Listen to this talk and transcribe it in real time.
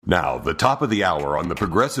Now, the top of the hour on the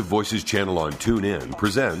Progressive Voices channel on TuneIn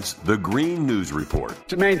presents the Green News Report.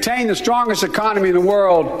 To maintain the strongest economy in the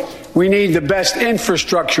world, we need the best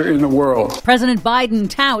infrastructure in the world. President Biden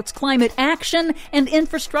touts climate action and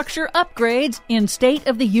infrastructure upgrades in State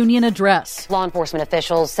of the Union address. Law enforcement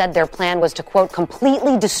officials said their plan was to, quote,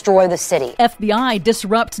 completely destroy the city. FBI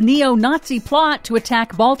disrupts neo-Nazi plot to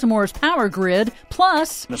attack Baltimore's power grid.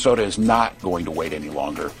 Plus, Minnesota is not going to wait any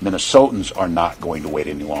longer. Minnesotans are not going to wait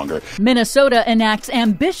any longer. Minnesota enacts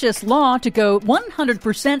ambitious law to go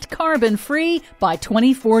 100% carbon-free by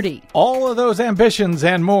 2040. All of those ambitions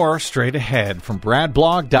and more straight ahead from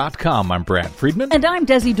BradBlog.com. I'm Brad Friedman. And I'm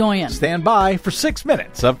Desi Doyen. Stand by for 6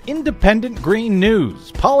 minutes of independent green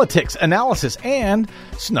news, politics, analysis, and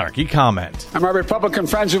snarky comment. And my Republican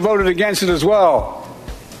friends who voted against it as well.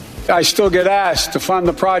 I still get asked to fund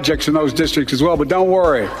the projects in those districts as well, but don't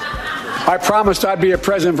worry. I promised I'd be a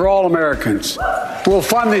president for all Americans. We'll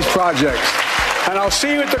fund these projects, and I'll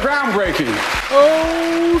see you at the groundbreaking.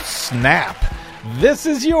 Oh, snap. This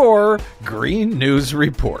is your Green News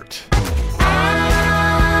Report.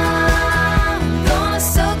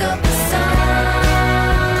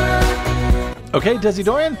 Okay, Desi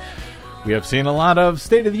Doyen, we have seen a lot of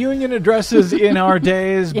State of the Union addresses in our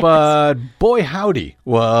days, Yes. But boy howdy,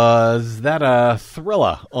 was that a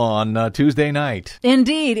thriller on Tuesday night.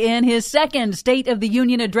 Indeed, in his second State of the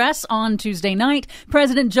Union address on Tuesday night,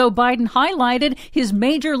 President Joe Biden highlighted his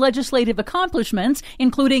major legislative accomplishments,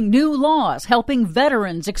 including new laws helping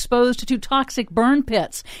veterans exposed to toxic burn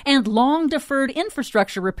pits and long-deferred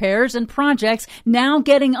infrastructure repairs and projects now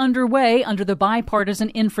getting underway under the bipartisan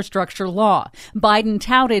infrastructure law. Biden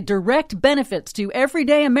touted direct benefits to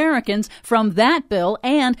everyday Americans from that bill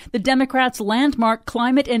and the Democrats' landmark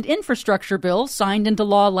climate and infrastructure bill signed into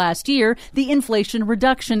law last year, the Inflation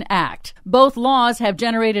Reduction Act. Both laws have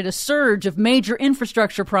generated a surge of major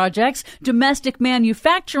infrastructure projects, domestic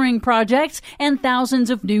manufacturing projects, and thousands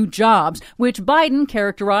of new jobs, which Biden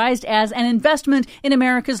characterized as an investment in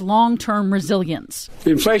America's long-term resilience.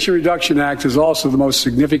 The Inflation Reduction Act is also the most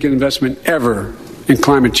significant investment ever in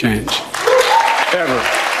climate change.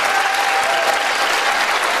 Ever.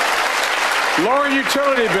 Lowering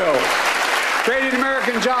utility bills, creating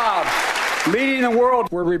American jobs, leading the world.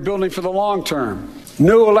 We're rebuilding for the long term.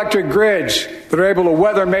 New electric grids that are able to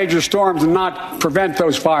weather major storms and not prevent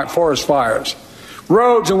those forest fires.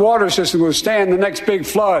 Roads and water systems withstand the next big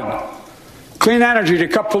flood. Clean energy to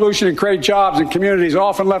cut pollution and create jobs in communities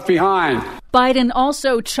often left behind. Biden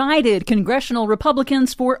also chided congressional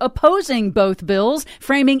Republicans for opposing both bills,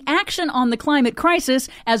 framing action on the climate crisis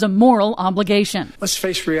as a moral obligation. Let's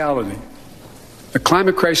face reality. The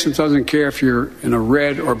climate crisis doesn't care if you're in a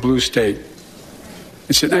red or blue state.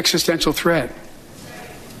 It's an existential threat.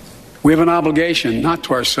 We have an obligation, not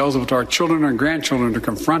to ourselves, but to our children and grandchildren, to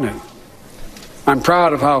confront it. I'm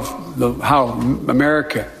proud of how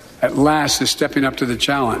America, at last, is stepping up to the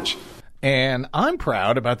challenge. And I'm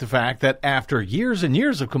proud about the fact that after years and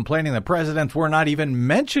years of complaining that presidents were not even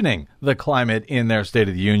mentioning the climate in their State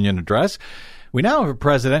of the Union address, we now have a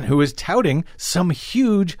president who is touting some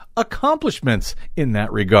huge accomplishments in that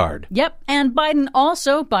regard. Yep, and Biden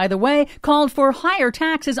also, by the way, called for higher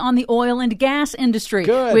taxes on the oil and gas industry,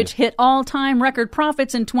 Good. which hit all-time record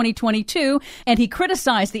profits in 2022, and he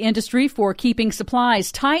criticized the industry for keeping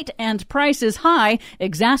supplies tight and prices high,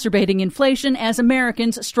 exacerbating inflation as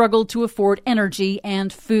Americans struggled to afford energy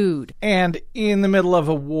and food. And in the middle of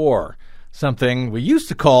a war, something we used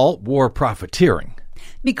to call war profiteering.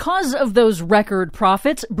 Because of those record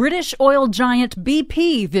profits, British oil giant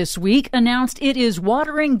BP this week announced it is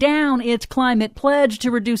watering down its climate pledge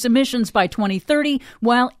to reduce emissions by 2030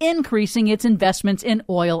 while increasing its investments in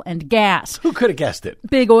oil and gas. Who could have guessed it?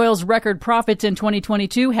 Big Oil's record profits in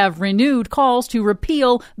 2022 have renewed calls to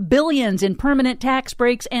repeal billions in permanent tax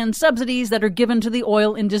breaks and subsidies that are given to the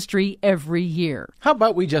oil industry every year. How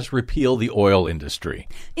about we just repeal the oil industry?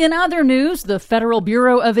 In other news, the Federal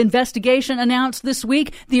Bureau of Investigation announced this week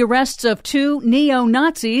the arrests of two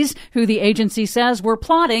neo-Nazis who the agency says were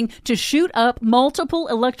plotting to shoot up multiple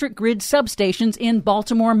electric grid substations in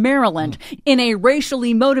Baltimore, Maryland, in a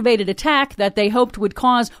racially motivated attack that they hoped would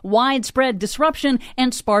cause widespread disruption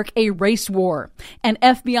and spark a race war. An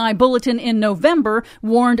FBI bulletin in November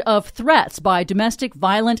warned of threats by domestic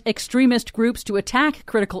violent extremist groups to attack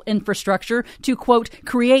critical infrastructure to, quote,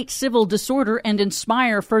 create civil disorder and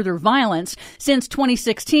inspire further violence. Since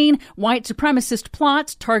 2016, white supremacist plots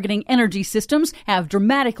targeting energy systems have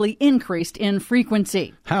dramatically increased in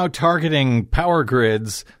frequency. How targeting power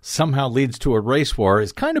grids somehow leads to a race war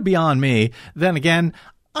is kind of beyond me. Then again,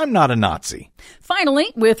 I'm not a Nazi. Finally,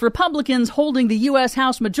 with Republicans holding the U.S.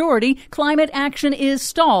 House majority, climate action is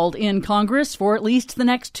stalled in Congress for at least the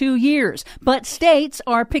next 2 years. But states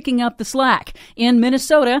are picking up the slack. In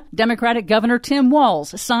Minnesota, Democratic Governor Tim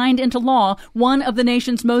Walz signed into law one of the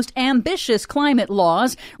nation's most ambitious climate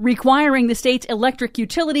laws, requiring the state's electric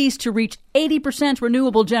utilities to reach 80%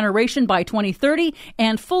 renewable generation by 2030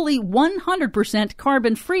 and fully 100%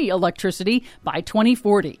 carbon-free electricity by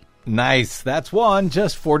 2040. Nice. That's one.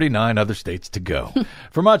 Just 49 other states to go.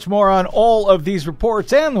 For much more on all of these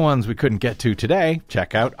reports and the ones we couldn't get to today,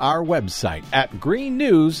 check out our website at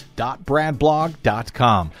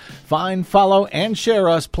greennews.bradblog.com. Find, follow, and share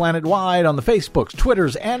us planet-wide on the Facebooks,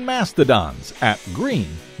 Twitters, and Mastodons at Green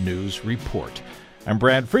News Report. I'm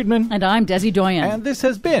Brad Friedman. And I'm Desi Doyen. And this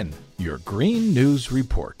has been your Green News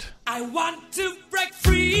Report. I want to break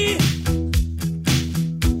free.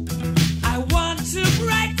 I want to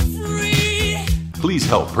break free. Please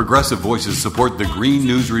help Progressive Voices support the Green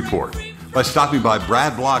News Report by stopping by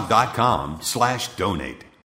bradblog.com/donate.